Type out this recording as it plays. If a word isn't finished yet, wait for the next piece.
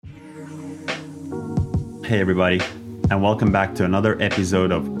Hey everybody, and welcome back to another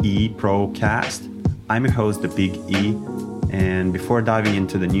episode of eProcast. I'm your host, The Big E, and before diving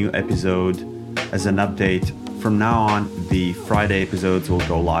into the new episode, as an update, from now on, the Friday episodes will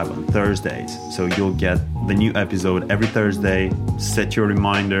go live on Thursdays. So you'll get the new episode every Thursday. Set your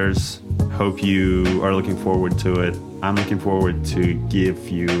reminders. Hope you are looking forward to it. I'm looking forward to give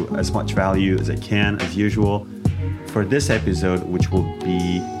you as much value as I can, as usual. For this episode, which will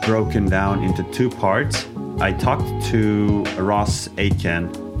be broken down into two parts, I talked to Ross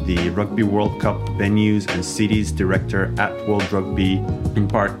Aitken, the Rugby World Cup Venues and Cities Director at World Rugby. In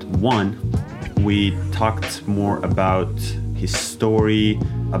part one, we talked more about his story,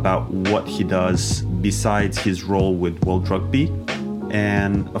 about what he does besides his role with World Rugby,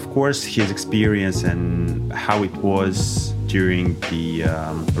 and of course his experience and how it was during the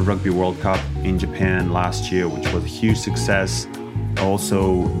Rugby World Cup in Japan last year, which was a huge success.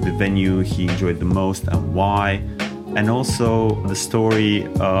 Also the venue he enjoyed the most and why, and also the story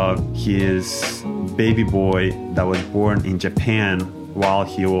of his baby boy that was born in Japan while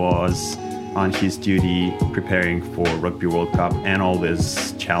he was on his duty preparing for Rugby World Cup, and all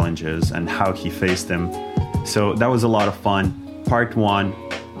these challenges and how he faced them. So that was a lot of fun. Part one,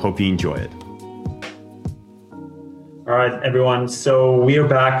 hope you enjoy it. All right, everyone. So we are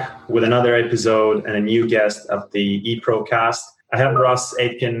back with another episode and a new guest of the eProcast. I have Ross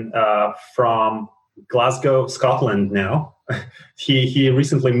Aitken from Glasgow, Scotland now. He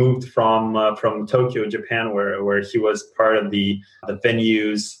recently moved from Tokyo, Japan, where he was part of the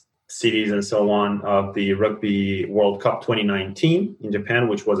venues, cities, and so on of the Rugby World Cup 2019 in Japan,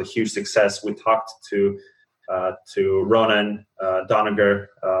 which was a huge success. We talked to Ronan Doniger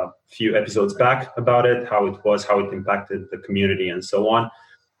a few episodes back about it, how it was, how it impacted the community, and so on.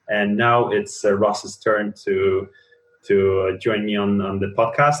 And now it's Ross's turn to join me on the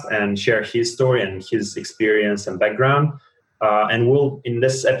podcast and share his story and his experience and background. And in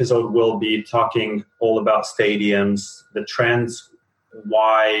this episode, we'll be talking all about stadiums, the trends,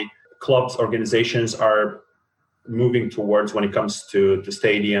 why clubs, organizations are moving towards when it comes to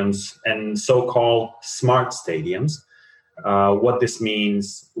stadiums and so-called smart stadiums, what this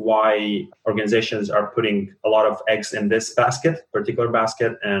means, why organizations are putting a lot of eggs in this particular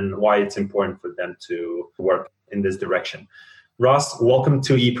basket, and why it's important for them to work in this direction. Ross, welcome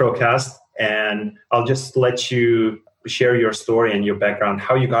to eProcast, and I'll just let you share your story and your background,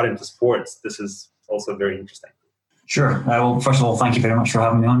 how you got into sports. This is also very interesting. Sure. Well, first of all, thank you very much for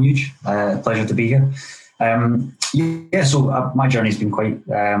having me on, Huge. Pleasure to be here. So my journey's been quite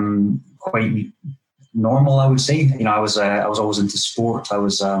normal, I would say. You know, I was always into sport. I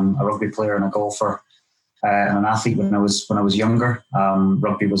was a rugby player and a golfer and an athlete when I was younger.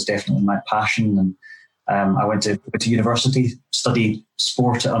 Rugby was definitely my passion, and I went to university, studied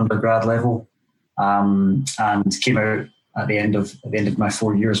sport at undergrad level, and came out at the end of my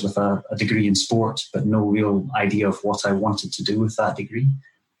 4 years with a degree in sport, but no real idea of what I wanted to do with that degree.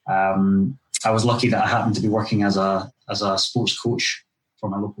 I was lucky that I happened to be working as a sports coach for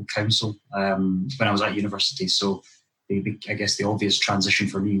my local council when I was at university. So I guess the obvious transition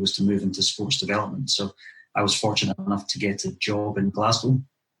for me was to move into sports development. So I was fortunate enough to get a job in Glasgow,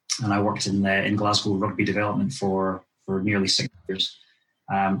 and I worked in Glasgow rugby development for nearly 6 years.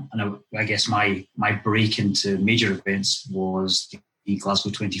 And I guess my break into major events was the Glasgow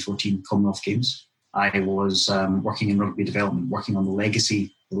 2014 Commonwealth Games. I was working in rugby development, working on the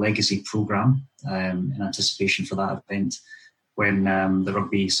legacy programme in anticipation for that event when the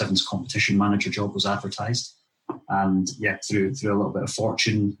Rugby Sevens competition manager job was advertised. And yeah, through a little bit of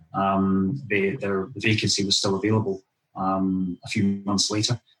fortune, the vacancy was still available. A few months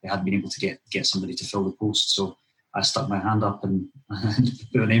later, they hadn't been able to get somebody to fill the post. So I stuck my hand up and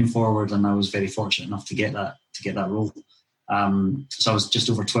put a name forward, and I was very fortunate enough to get that role. So I was just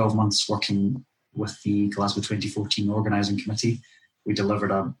over 12 months working with the Glasgow 2014 organising committee. We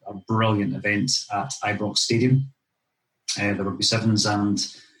delivered a brilliant event at Ibrox Stadium, the Rugby Sevens, and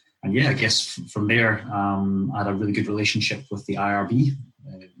yeah, I guess from there I had a really good relationship with the IRB,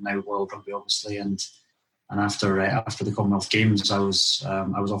 now World Rugby, obviously, and after the Commonwealth Games, I was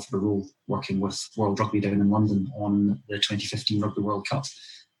offered a role working with World Rugby down in London on the 2015 Rugby World Cup.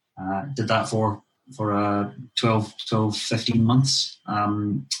 Did that for 15 months,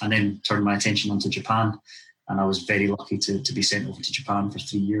 and then turned my attention onto Japan. And I was very lucky to be sent over to Japan for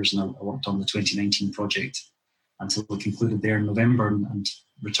 3 years, and I worked on the 2019 project until it concluded there in November and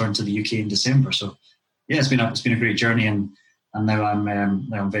returned to the UK in December. So yeah, it's been a great journey, and now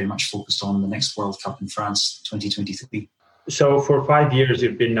I'm very much focused on the next World Cup in France 2023. So for 5 years,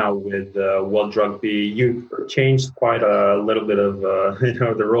 you've been now with World Rugby. You've changed quite a little bit of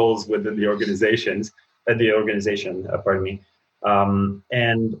the roles within the organizations. the organization. Pardon me.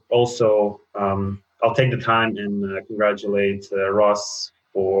 And also, I'll take the time and congratulate Ross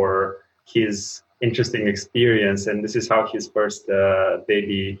for his interesting experience. And this is how his first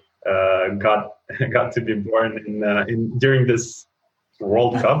baby got to be born in during this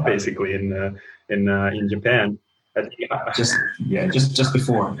World Cup, basically in Japan. Just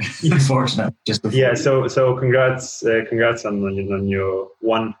before. Unfortunately, just before. Yeah. So congrats on your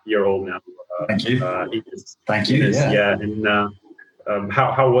 1 year old now. Thank you. Thank you. Yeah. And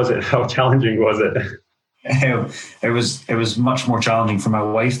how was it? How challenging was it? It was much more challenging for my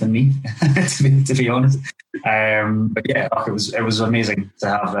wife than me, to be honest. But yeah, it was amazing to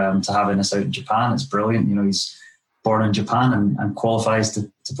have Innes out in Japan. It's brilliant. You know, he's born in Japan and qualifies to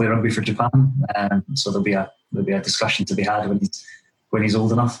play rugby for Japan. So there'll be a discussion to be had when he's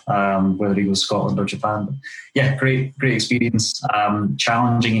old enough, whether he goes Scotland or Japan. But yeah, great experience.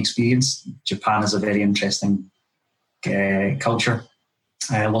 Challenging experience. Japan is a very interesting culture.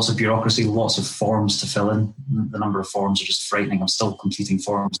 Lots of bureaucracy, lots of forms to fill in. The number of forms are just frightening. I'm still completing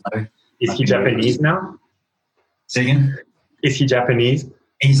forms now. Is he Japanese now? Say again? Is he Japanese?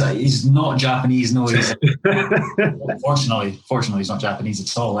 He's not Japanese. No, he's fortunately he's not Japanese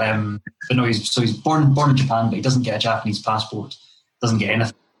at all. But no, he's born in Japan, but he doesn't get a Japanese passport. Doesn't get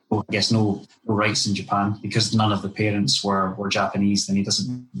anything. I guess no rights in Japan because none of the parents were Japanese. Then he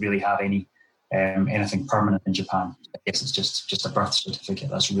doesn't really have anything permanent in Japan. I guess it's just a birth certificate.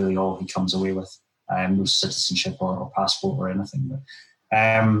 That's really all he comes away with. No citizenship or passport or anything.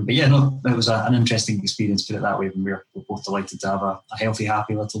 But yeah, no, it was an interesting experience, put it that way. And we're both delighted to have a healthy,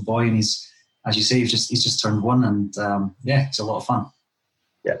 happy little boy. And he's, as you say, he's just turned 1, and yeah, it's a lot of fun.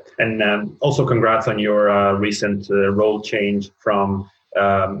 Yeah, and also congrats on your recent role change from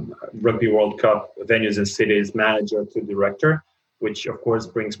Rugby World Cup venues and cities manager to director, which of course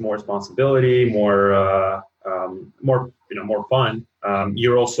brings more responsibility, more fun.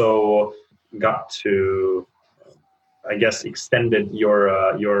 You also got to, I guess, extended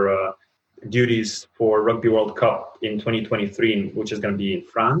your duties for Rugby World Cup in 2023, which is going to be in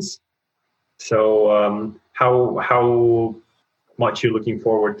France. So how much you're looking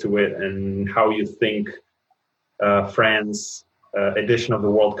forward to it, and how you think France edition of the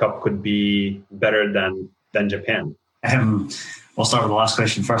World Cup could be better than Japan? I'll start with the last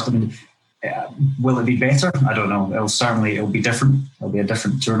question first. I mean, will it be better? I don't know. It'll be different. It'll be a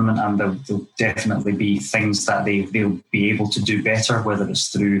different tournament, and there'll definitely be things that they'll be able to do better, whether it's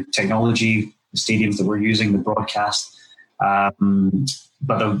through technology, the stadiums that we're using, the broadcast. But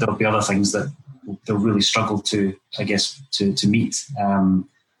there'll be other things that they'll really struggle to meet.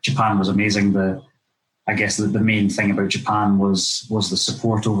 Japan was amazing. I guess the main thing about Japan was the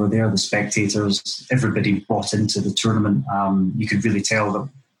support over there, the spectators. Everybody bought into the tournament. You could really tell that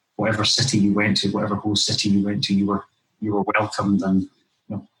whatever city you went to, whatever host city you went to, you were welcomed. And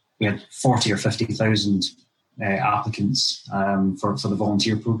we had 40 or 50,000 applicants for the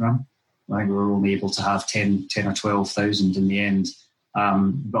volunteer program. I think we were only able to have 10 or 12,000 in the end.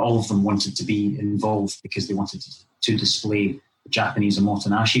 But all of them wanted to be involved because they wanted to display Japanese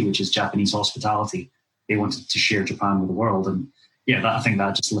omotenashi, which is Japanese hospitality. They wanted to share Japan with the world, and yeah, I think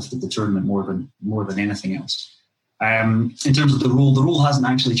that just lifted the tournament more than anything else. In terms of the role hasn't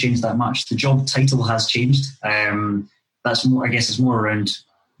actually changed that much. The job title has changed. That's more, I guess, it's more around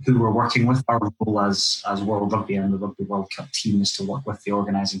who we're working with. Our role as World Rugby and the Rugby World Cup team is to work with the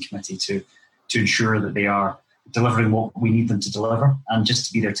organising committee to ensure that they are delivering what we need them to deliver, and just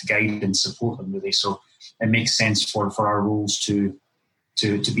to be there to guide and support them, really. So it makes sense for our roles to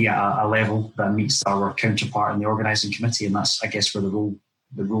be at a level that meets our counterpart in the organising committee, and that's, I guess, where the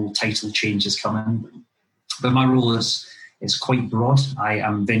role title changes come in. But my role is quite broad. I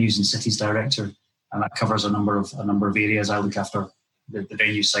am venues and cities director, and that covers a number of areas. I look after the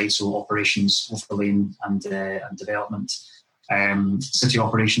venue side, so operations, overlay and development, city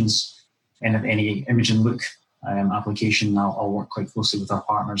operations, and any image and look application. I'll work quite closely with our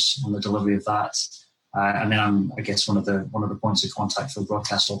partners on the delivery of that. And then I'm, I guess, one of the points of contact for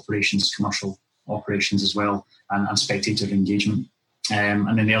broadcast operations, commercial operations as well, and spectator engagement.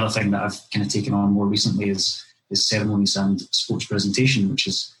 And then the other thing that I've kind of taken on more recently is ceremonies and sports presentation, which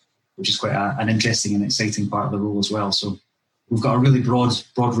is quite an interesting and exciting part of the role as well. So we've got a really broad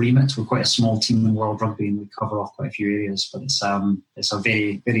remit. We're quite a small team in World Rugby, and we cover off quite a few areas. But it's a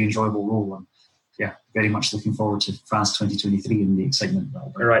very, very enjoyable role. And yeah, very much looking forward to France 2023 and the excitement.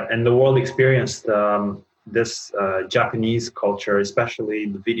 All right, and the world experienced this Japanese culture, especially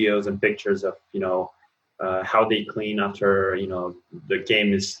the videos and pictures of how they clean after the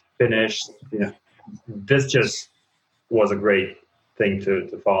game is finished. This just was a great thing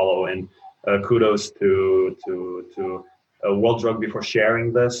to follow, and kudos to World Rugby for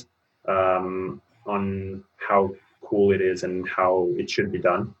sharing this on how cool it is and how it should be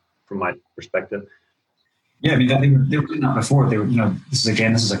done from my perspective. Yeah, I mean, they were doing that before. They were, this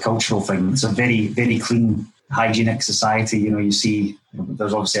is a cultural thing. It's a very, very clean, hygienic society. You see,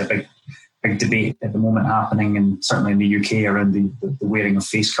 there's obviously a big debate at the moment happening, and certainly in the UK around the wearing of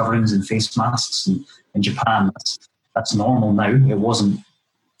face coverings and face masks. And in Japan, that's normal now. It wasn't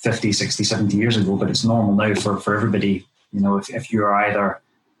 50, 60, 70 years ago, but it's normal now for everybody. If you're either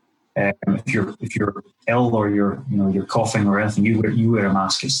if you're ill or you're coughing or anything, you wear a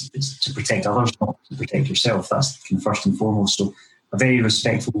mask. It's to protect others, not to protect yourself. That's first and foremost. So a very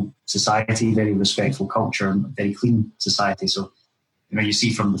respectful society, very respectful culture, and very clean society. So you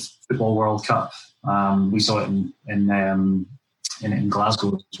see from the Football World Cup, we saw it in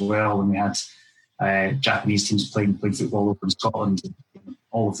Glasgow as well when we had Japanese teams playing football over in Scotland.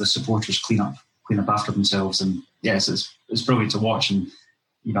 All of the supporters clean up after themselves, and yes, it's brilliant to watch. And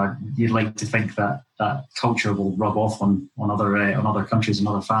you'd like to think that culture will rub off on other countries and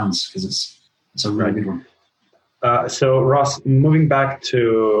other fans, because it's a really good one. So Ross, moving back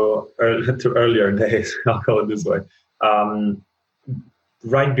to earlier days, I'll call it this way.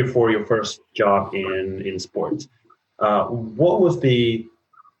 Right before your first job in sports, what was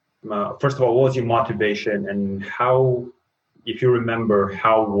first of all, what was your motivation, and how, if you remember,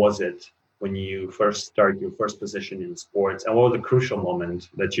 how was it when you first started your first position in sports, and what was the crucial moment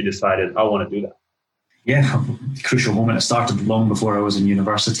that you decided, I want to do that? Yeah, crucial moment. It started long before I was in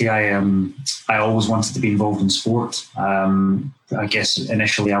university. I always wanted to be involved in sport. I guess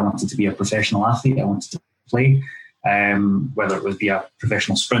initially I wanted to be a professional athlete. I wanted to play, whether it would be a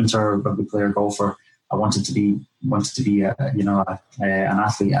professional sprinter, rugby player, golfer. I wanted to be an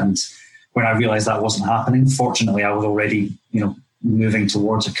athlete. And when I realised that wasn't happening, fortunately, I was already moving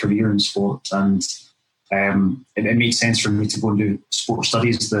towards a career in sport, and it made sense for me to go and do sport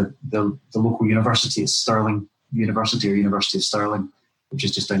studies. The local university is Stirling University, or University of Stirling, which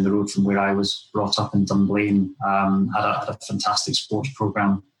is just down the road from where I was brought up in Dunblane. Had a fantastic sports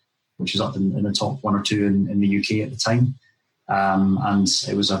programme, which is up in the top 1 or 2 in the UK at the time. And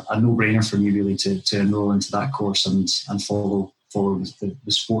it was a no-brainer for me really to enrol into that course and follow the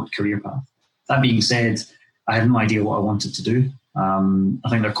sport career path. That being said, I had no idea what I wanted to do. I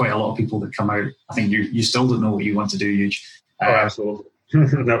think there are quite a lot of people that come out. I think you still don't know what you want to do, Huge. Absolutely.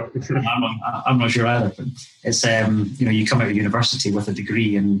 No. I'm not sure either. But it's you come out of university with a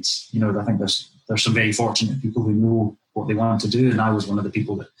degree, and I think there's some very fortunate people who know what they want to do, and I was one of the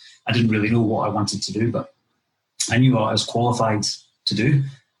people that I didn't really know what I wanted to do, but I knew what I was qualified to do,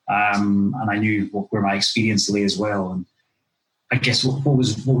 and I knew where my experience lay as well. And I guess what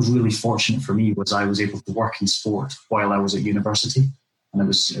was really fortunate for me was I was able to work in sport while I was at university, and it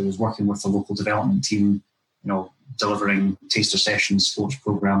was working with the local development team, delivering taster sessions, sports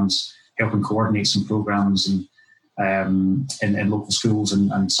programs, helping coordinate some programs, and in local schools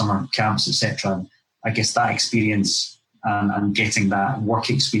and summer camps, etc. I guess that experience and getting that work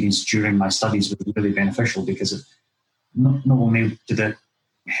experience during my studies was really beneficial, because it not only did it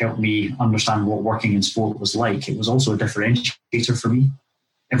help me understand what working in sport was like, it was also a differentiator for me.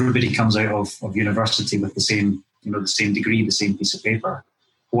 Everybody comes out of university with the same degree, the same piece of paper.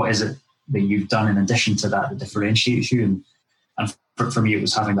 What is it that you've done in addition to that differentiates you? And for me, it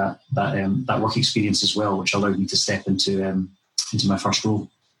was having that work experience as well, which allowed me to step into my first role.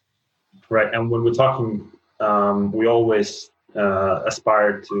 Right, and when we're talking, we always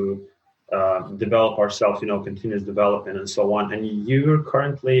aspire to develop ourselves, continuous development and so on. And you're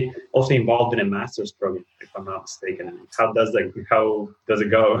currently also involved in a master's program, if I'm not mistaken. How does it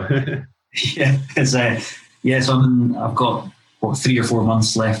go? Yeah, so I've got 3 or 4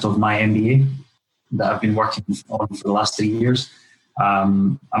 months left of my MBA that I've been working on for the last 3 years. I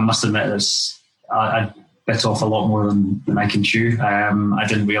must admit, I bit off a lot more than I can chew. I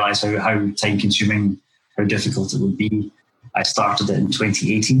didn't realise how time consuming, how difficult it would be. I started it in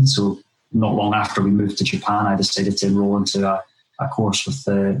 2018, so not long after we moved to Japan, I decided to enrol into a course with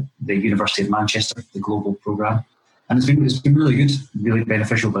the University of Manchester, the global program, and it's been really good, really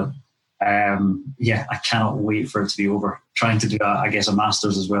beneficial. But I cannot wait for it to be over. Trying to do a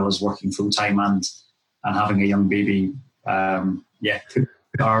master's as well as working full time and having a young baby,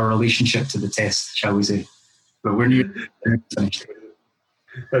 put our relationship to the test, shall we say? But we're nearly finished.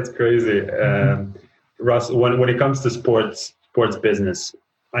 That's crazy, Russ. When it comes to sports business,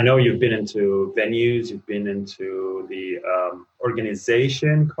 I know you've been into venues, you've been into the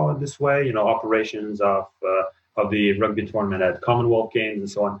organization, call it this way, operations of the rugby tournament at Commonwealth Games and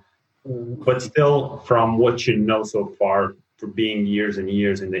so on. But still, from what you know so far, for being years and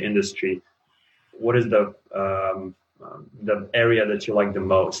years in the industry, what is the area that you like the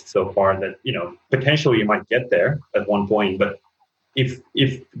most so far? That potentially you might get there at one point, but if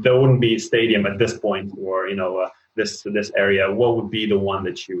there wouldn't be a stadium at this point, or this area, what would be the one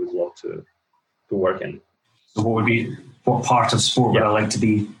that you would love to work in? So what part of sport would I like to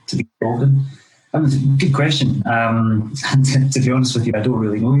be involved in? Good question. And to be honest with you, I don't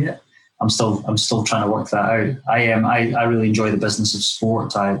really know yet. I'm still trying to work that out. I really enjoy the business of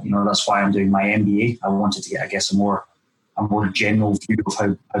sport. That's why I'm doing my MBA. I wanted to get, I guess, a more general view of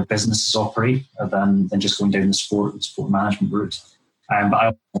how businesses operate than just going down the sport management route. But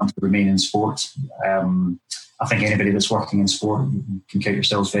I want to remain in sport. I think anybody that's working in sport, you can count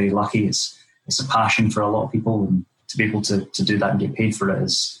yourselves very lucky. It's a passion for a lot of people, and to be able to do that and get paid for it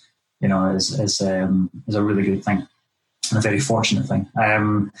is a really good thing and a very fortunate thing.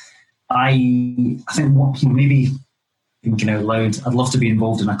 I think maybe thinking out loud, I'd love to be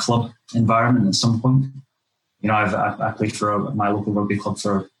involved in a club environment at some point. I played for my local rugby club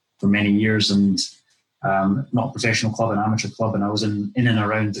for many years, and not a professional club, an amateur club, and I was in and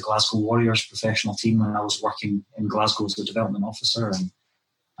around the Glasgow Warriors professional team when I was working in Glasgow as a development officer,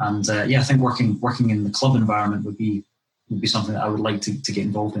 and I think working in the club environment would be something that I would like to get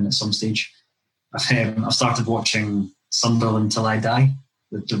involved in at some stage. I've started watching Sunderland Till I Die.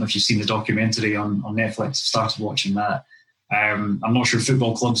 I don't know if you've seen the documentary on Netflix. I've started watching that. I'm not sure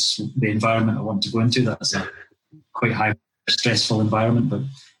football clubs, the environment I want to go into. That's a quite high stressful environment, but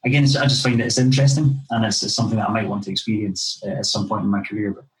again, I just find that it's interesting, and it's something that I might want to experience at some point in my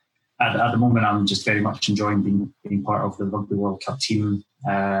career. But at the moment, I'm just very much enjoying being part of the Rugby World Cup team.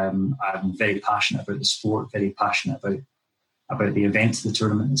 I'm very passionate about the sport, very passionate about the event, the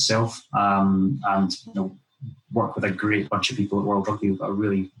tournament itself, and work with a great bunch of people at World Rugby. We've got a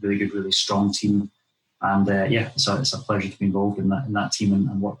really, really good, really strong team, and it's a pleasure to be involved in that team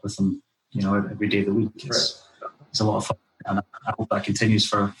and work with them, every day of the week. It's a lot of fun, and I hope that continues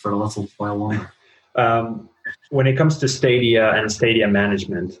for a little while longer. When it comes to stadia and stadium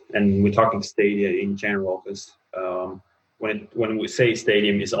management, and we're talking stadia in general, because when we say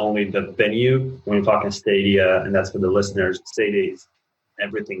stadium, is only the venue. When we're talking stadia, and that's for the listeners, stadia is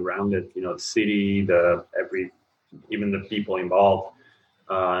everything around it. The city, even the people involved,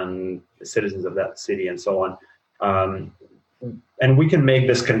 and the citizens of that city, and so on. And we can make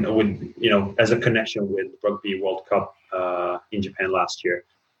this as a connection with Rugby World Cup in Japan last year.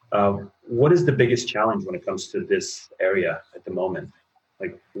 What is the biggest challenge when it comes to this area at the moment?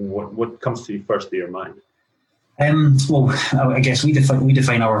 Like, what comes to you first to your mind? Well, I guess we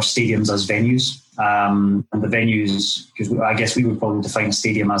define our stadiums as venues, and the venues, because I guess we would probably define a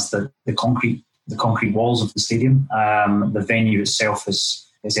stadium as the concrete walls of the stadium. The venue itself is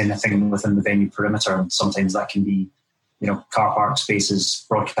anything within the venue perimeter, and sometimes that can be, car park spaces,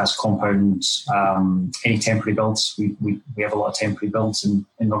 broadcast compounds, any temporary builds. We have a lot of temporary builds in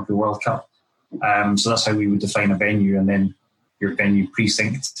Rugby World Cup, so that's how we would define a venue, and then your venue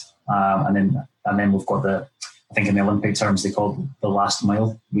precinct, and then we've got I think in the Olympic terms they call it the last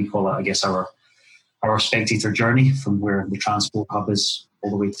mile. We call it, I guess, our spectator journey from where the transport hub is all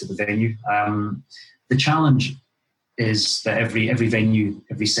the way to the venue. The challenge is that every venue,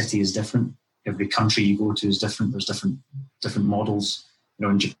 every city is different. Every country you go to is different. There's different models.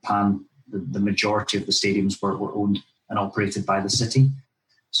 In Japan, the majority of the stadiums were owned and operated by the city.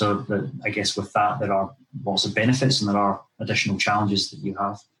 So I guess with that, there are lots of benefits and there are additional challenges that you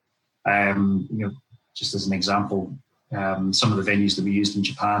have. Just as an example, some of the venues that we used in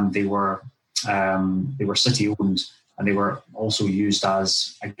Japan, they were city owned, and they were also used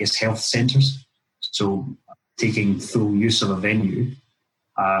as, I guess, health centres. So taking full use of a venue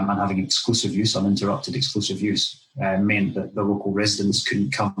and having exclusive use, uninterrupted exclusive use, meant that the local residents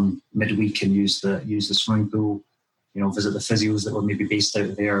couldn't come midweek and use the swimming pool, visit the physios that were maybe based out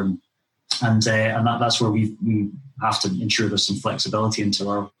of there, and that's where we have to ensure there's some flexibility into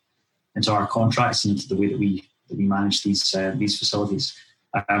our contracts and into the way that we manage these facilities.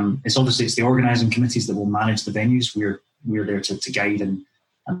 It's the organising committees that will manage the venues. We're there to guide and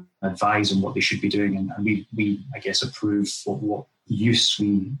advise on what they should be doing, and we I guess approve what use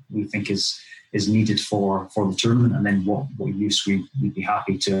we think is needed for the tournament, and then what use we'd be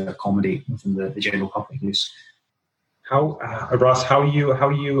happy to accommodate within the general public use. How Ross, how you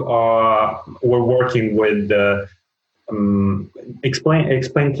were working with the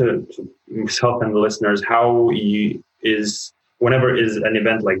explain to myself and the listeners how whenever is an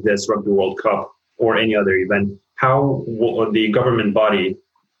event like this, Rugby World Cup or any other event, how the government body,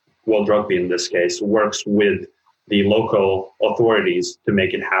 World Rugby in this case, works with the local authorities to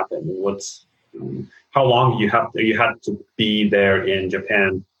make it happen. How long you had to be there in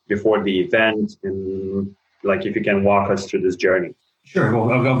Japan before the event, and like if you can walk us through this journey. Sure.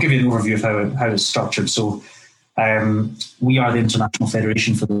 Well, I'll give you an overview of how it's structured. So we are the international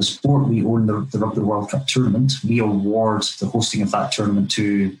federation for the sport. We own the Rugby World Cup tournament. We award the hosting of that tournament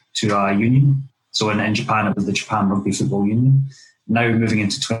to a union. So in Japan, it was the Japan Rugby Football Union. Now moving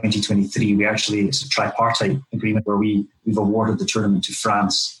into 2023, it's a tripartite agreement where we've awarded the tournament to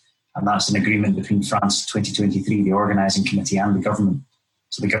France, and that's an agreement between France 2023, the organising committee, and the government.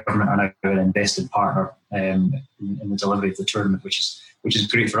 So the government are now an invested partner in the delivery of the tournament, which is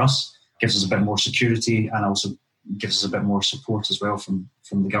great for us. Gives us a bit more security and also gives us a bit more support as well from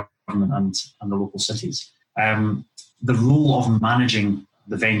the government and the local cities. The role of managing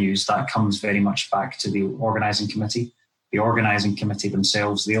the venues, that comes very much back to the organising committee. The organising committee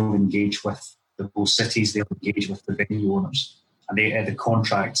themselves, they'll engage with the whole cities, they'll engage with the venue owners, and the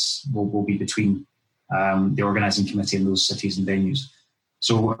contracts will be between the organising committee and those cities and venues.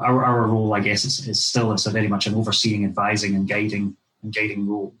 So our role, I guess, is a very much an overseeing, advising, and guiding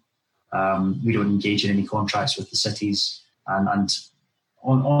role. We don't engage in any contracts with the cities, and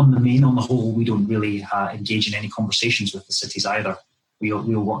on the whole, we don't really engage in any conversations with the cities either.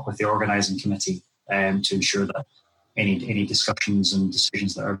 We'll work with the organising committee to ensure that any discussions and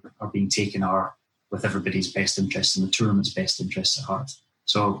decisions that are being taken are with everybody's best interests and the tournament's best interests at heart.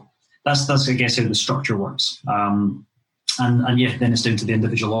 So that's I guess how the structure works. And then it's down to the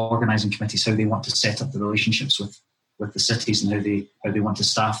individual organising committees how they want to set up the relationships with the cities and how they want to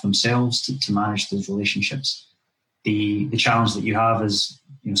staff themselves to manage those relationships. The challenge that you have is,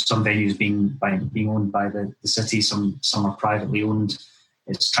 some venues being owned by the city, some are privately owned.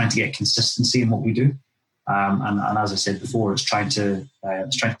 It's trying to get consistency in what we do, and as I said before, it's trying to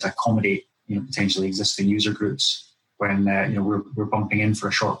accommodate potentially existing user groups when we're bumping in for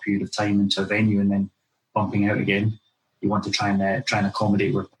a short period of time into a venue and then bumping out again. You want to try and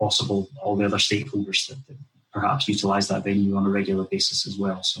accommodate where possible all the other stakeholders that perhaps utilise that venue on a regular basis as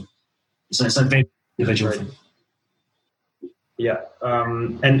well. So it's a very individual thing. Yeah,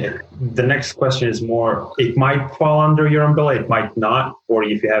 and the next question is more, it might fall under your umbrella, it might not, or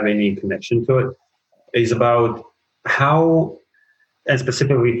if you have any connection to it, is about how, and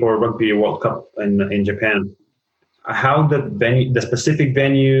specifically for Rugby World Cup in Japan, how the specific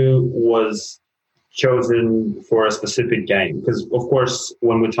venue was chosen for a specific game. Because, of course,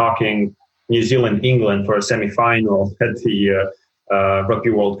 when we're talking New Zealand, England for a semi-final at the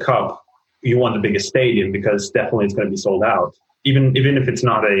Rugby World Cup, you want the biggest stadium because definitely it's going to be sold out, even if it's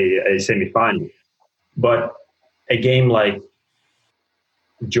not a semi-final. But a game like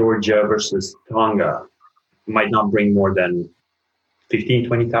Georgia versus Tonga might not bring more than 15,000,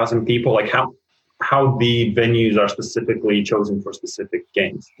 20,000 people. Like how the venues are specifically chosen for specific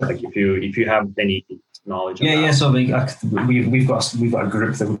games. Like if you have any knowledge. Yeah. So we've got a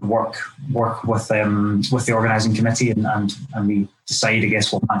group that would work with the organising committee and we decide, I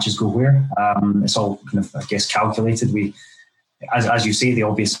guess, what matches go where. It's all kind of, I guess, calculated. We, as you say, the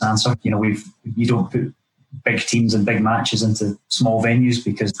obvious answer. You don't put big teams and big matches into small venues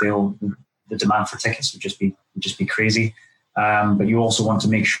because the demand for tickets would just be crazy. But you also want to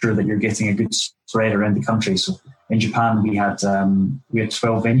make sure that you're getting a good spread around the country. So in Japan, we had 12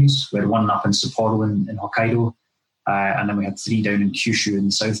 venues. We had one up in Sapporo in Hokkaido, and then we had 3 down in Kyushu in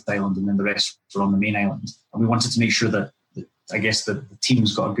the South Island, and then the rest were on the main island. And we wanted to make sure that I guess the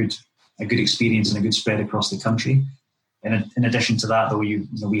teams got a good experience and a good spread across the country. In addition to that, though, we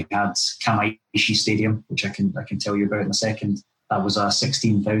had Kamaishi Stadium, which I can tell you about in a second. That was a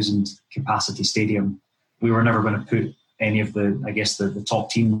 16,000 capacity stadium. We were never going to put any of the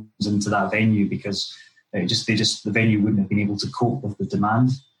top teams into that venue because the venue wouldn't have been able to cope with the demand.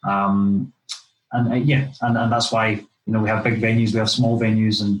 And that's why we have big venues, we have small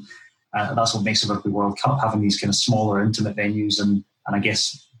venues, and that's what makes the Rugby World Cup, having these kind of smaller, intimate venues, and I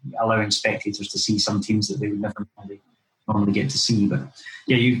guess allowing spectators to see some teams that they would never normally get to see. But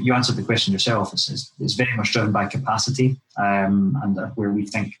yeah, you answered the question yourself. It's very much driven by capacity, and where we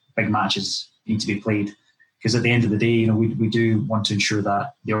think big matches need to be played. Because at the end of the day, we do want to ensure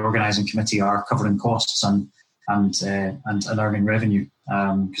that the organising committee are covering costs and earning revenue,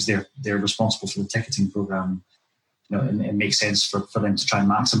 because they're responsible for the ticketing programme. It makes sense for them to try and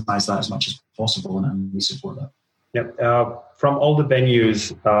maximise that as much as possible, and we support that. Yep. From all the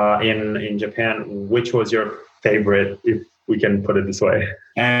venues in Japan, which was your favorite, if we can put it this way?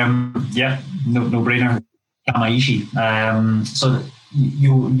 No brainer. Kamaishi. So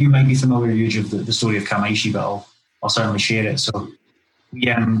you might be familiar, Yuji, of the story of Kamaishi, but I'll certainly share it. So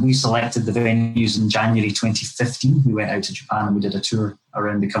we selected the venues in January 2015. We went out to Japan and we did a tour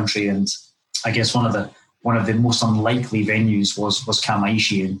around the country, and I guess one of the one of the most unlikely venues was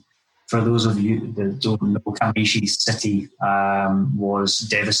Kamaishi. And for those of you that don't know, Kamaishi City was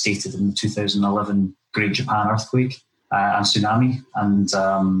devastated in the 2011 Great Japan earthquake and tsunami. And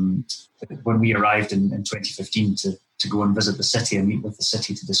when we arrived in 2015 to go and visit the city and meet with the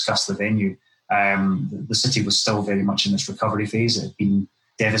city to discuss the venue, the city was still very much in its recovery phase. It had been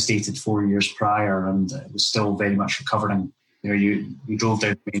devastated 4 years prior, and it was still very much recovering. You drove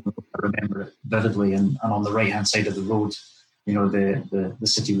down the main road, I remember it vividly, and on the right-hand side of the road, the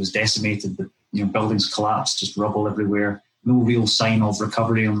city was decimated. The buildings collapsed, just rubble everywhere. No real sign of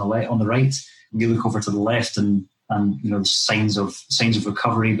recovery on the right. And you look over to the left, and signs of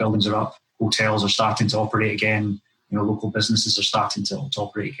recovery. Buildings are up, hotels are starting to operate again. Local businesses are starting to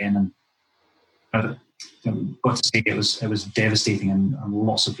operate again, and got to say it was devastating, and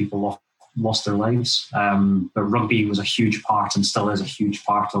lots of people lost their lives. But rugby was a huge part, and still is a huge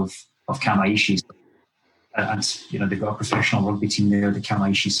part of Kamaishi. And they've got a professional rugby team there, the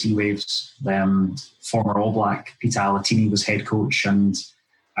Kamaishi Sea Waves. Former All Black Peter Alatini was head coach, and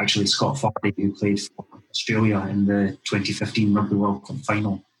actually Scott Fardy, who played for Australia in the 2015 Rugby World Cup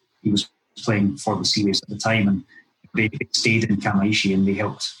final, he was playing for the Sea Waves at the time, and they stayed in Kamaishi and they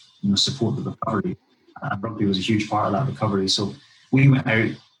helped support the recovery. And rugby was a huge part of that recovery. So we went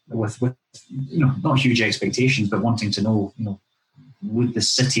out with not huge expectations, but wanting to know, would the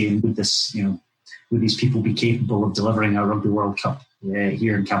city and would these people be capable of delivering a Rugby World Cup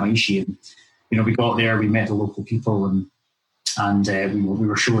here in Kamaishi? And we got there, we met the local people, and we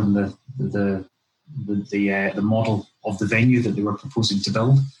were shown the model of the venue that they were proposing to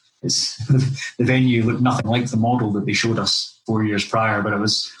build. The venue looked nothing like the model that they showed us 4 years prior, but it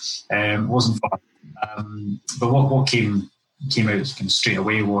wasn't far. But what came out kind of straight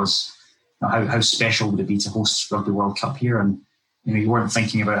away was how special would it be to host Rugby World Cup here? And you weren't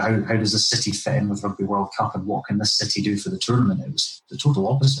thinking about how does the city fit in with Rugby World Cup and what can this city do for the tournament. It was the total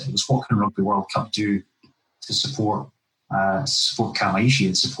opposite. It was what can Rugby World Cup do to support Kamaishi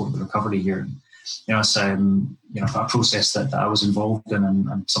and support the recovery here. And, it's a process that I was involved in,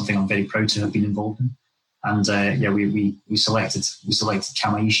 and something I'm very proud to have been involved in. And we selected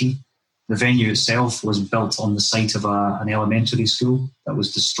Kamaishi. The venue itself was built on the site of an elementary school that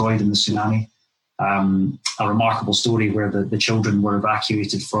was destroyed in the tsunami. A remarkable story where the children were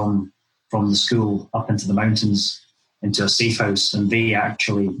evacuated from the school up into the mountains into a safe house, and they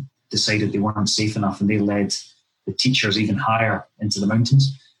actually decided they weren't safe enough, and they led the teachers even higher into the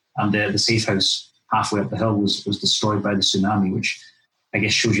mountains. And the safe house halfway up the hill was destroyed by the tsunami, which I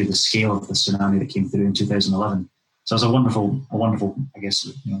guess shows you the scale of the tsunami that came through in 2011. So it's a wonderful, I guess,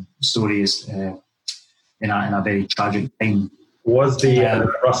 story is in a very tragic time. Was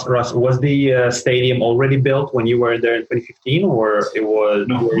the stadium already built when you were there in 2015, or it was?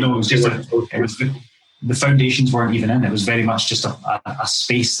 No, it was just the foundations weren't even in. It was very much just a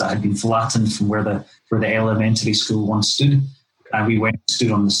space that had been flattened from where the elementary school once stood. And we went and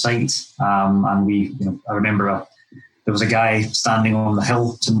stood on the site, and I remember there was a guy standing on the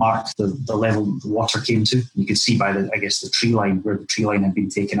hill to mark the level the water came to. You could see by the tree line where the tree line had been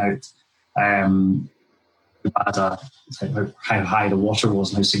taken out, how high the water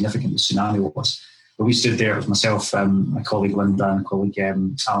was and how significant the tsunami was. But we stood there with myself, my colleague Linda, and colleague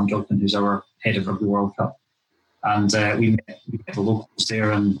Alan Gilpin, who's our head of Rugby World Cup. And we met the locals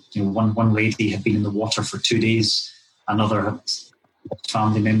there, and one lady had been in the water for 2 days, another had lost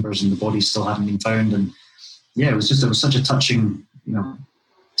family members, and the bodies still hadn't been found. And it was such a touching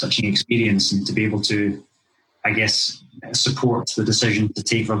experience, and to be able to, I guess, support the decision to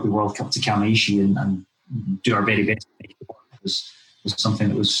take Rugby World Cup to Kamaishi and do our very best to make it work was something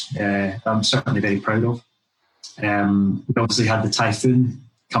that I'm certainly very proud of. We obviously had the typhoon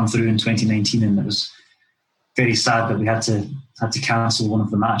come through in 2019, and it was very sad that we had to cancel one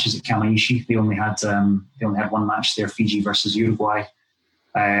of the matches at Kamaishi. They only had one match there, Fiji versus Uruguay,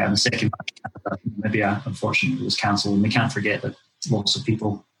 and the second match, Canada, Namibia, unfortunately was cancelled. And we can't forget that lots of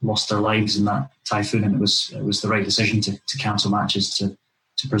people lost their lives in that typhoon, and it was the right decision to cancel matches to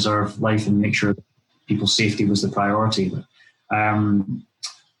preserve life and make sure that people's safety was the priority. But it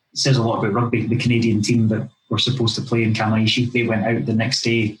says a lot about rugby. The Canadian team that were supposed to play in Kamaishi, they went out the next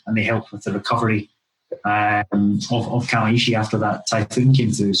day and they helped with the recovery of Kamaishi after that typhoon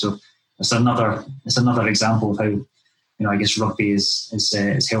came through. So it's another example of how I guess rugby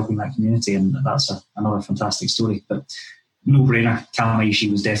is helping that community, and that's another fantastic story. But no brainer, Kamaishi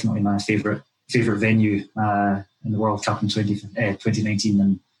was definitely my favourite venue in the World Cup in 2019,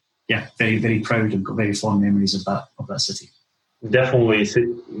 and very, very proud and got very fond memories of that city. Definitely,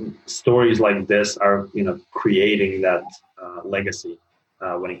 stories like this are creating that legacy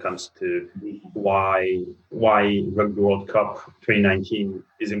when it comes to why Rugby World Cup 2019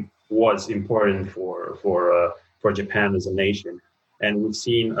 was important for Japan as a nation, and we've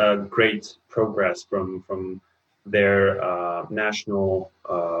seen great progress from their national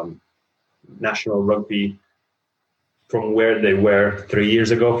rugby, from where they were 3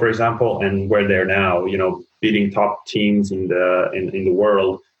 years ago, for example, and where they're now. Beating top teams in the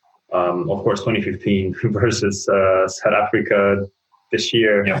world. Of course, 2015 versus South Africa this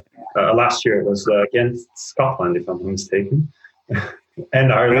year. Yeah. Last year it was against Scotland, if I'm not mistaken,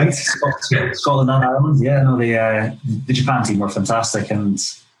 and Ireland. Scotland and Ireland. Yeah, no, the Japan team were fantastic, and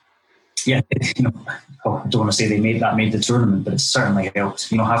yeah, I don't want to say they made the tournament, but it certainly helped.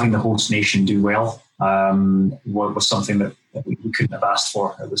 Having the host nation do well was something that we couldn't have asked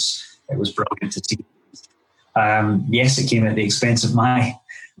for. It was brilliant to see. Yes, it came at the expense of my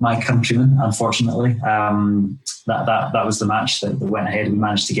countrymen, unfortunately. That was the match that went ahead. We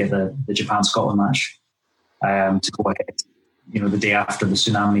managed to get the Japan-Scotland match to go ahead. The day after the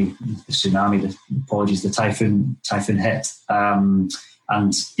typhoon hit.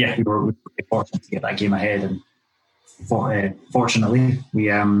 And yeah, we were fortunate to get that game ahead. And fortunately, we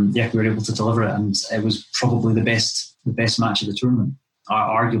were able to deliver it. And it was probably the best match of the tournament,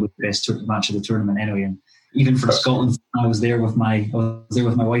 arguably the best match of the tournament anyway. And even for Scotland, I was there with my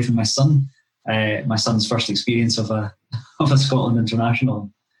wife and my son. My son's first experience of a Scotland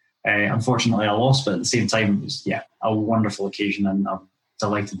international. Unfortunately, I lost, but at the same time, it was a wonderful occasion, and I'm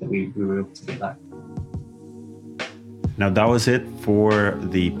delighted that we were able to get that. Now that was it for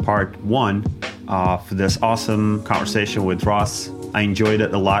the part 1 of this awesome conversation with Ross. I enjoyed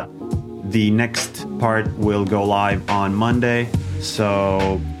it a lot. The next part will go live on Monday,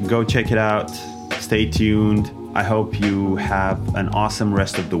 so go check it out. Stay tuned. I hope you have an awesome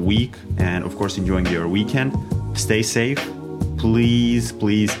rest of the week, and of course enjoying your weekend. Stay safe. Please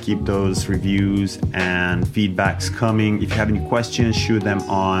keep those reviews and feedbacks coming. If you have any questions, shoot them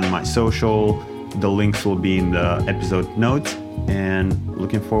on my social. The links will be in the episode notes, and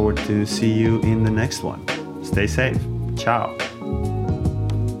looking forward to see you in the next one. Stay safe. Ciao.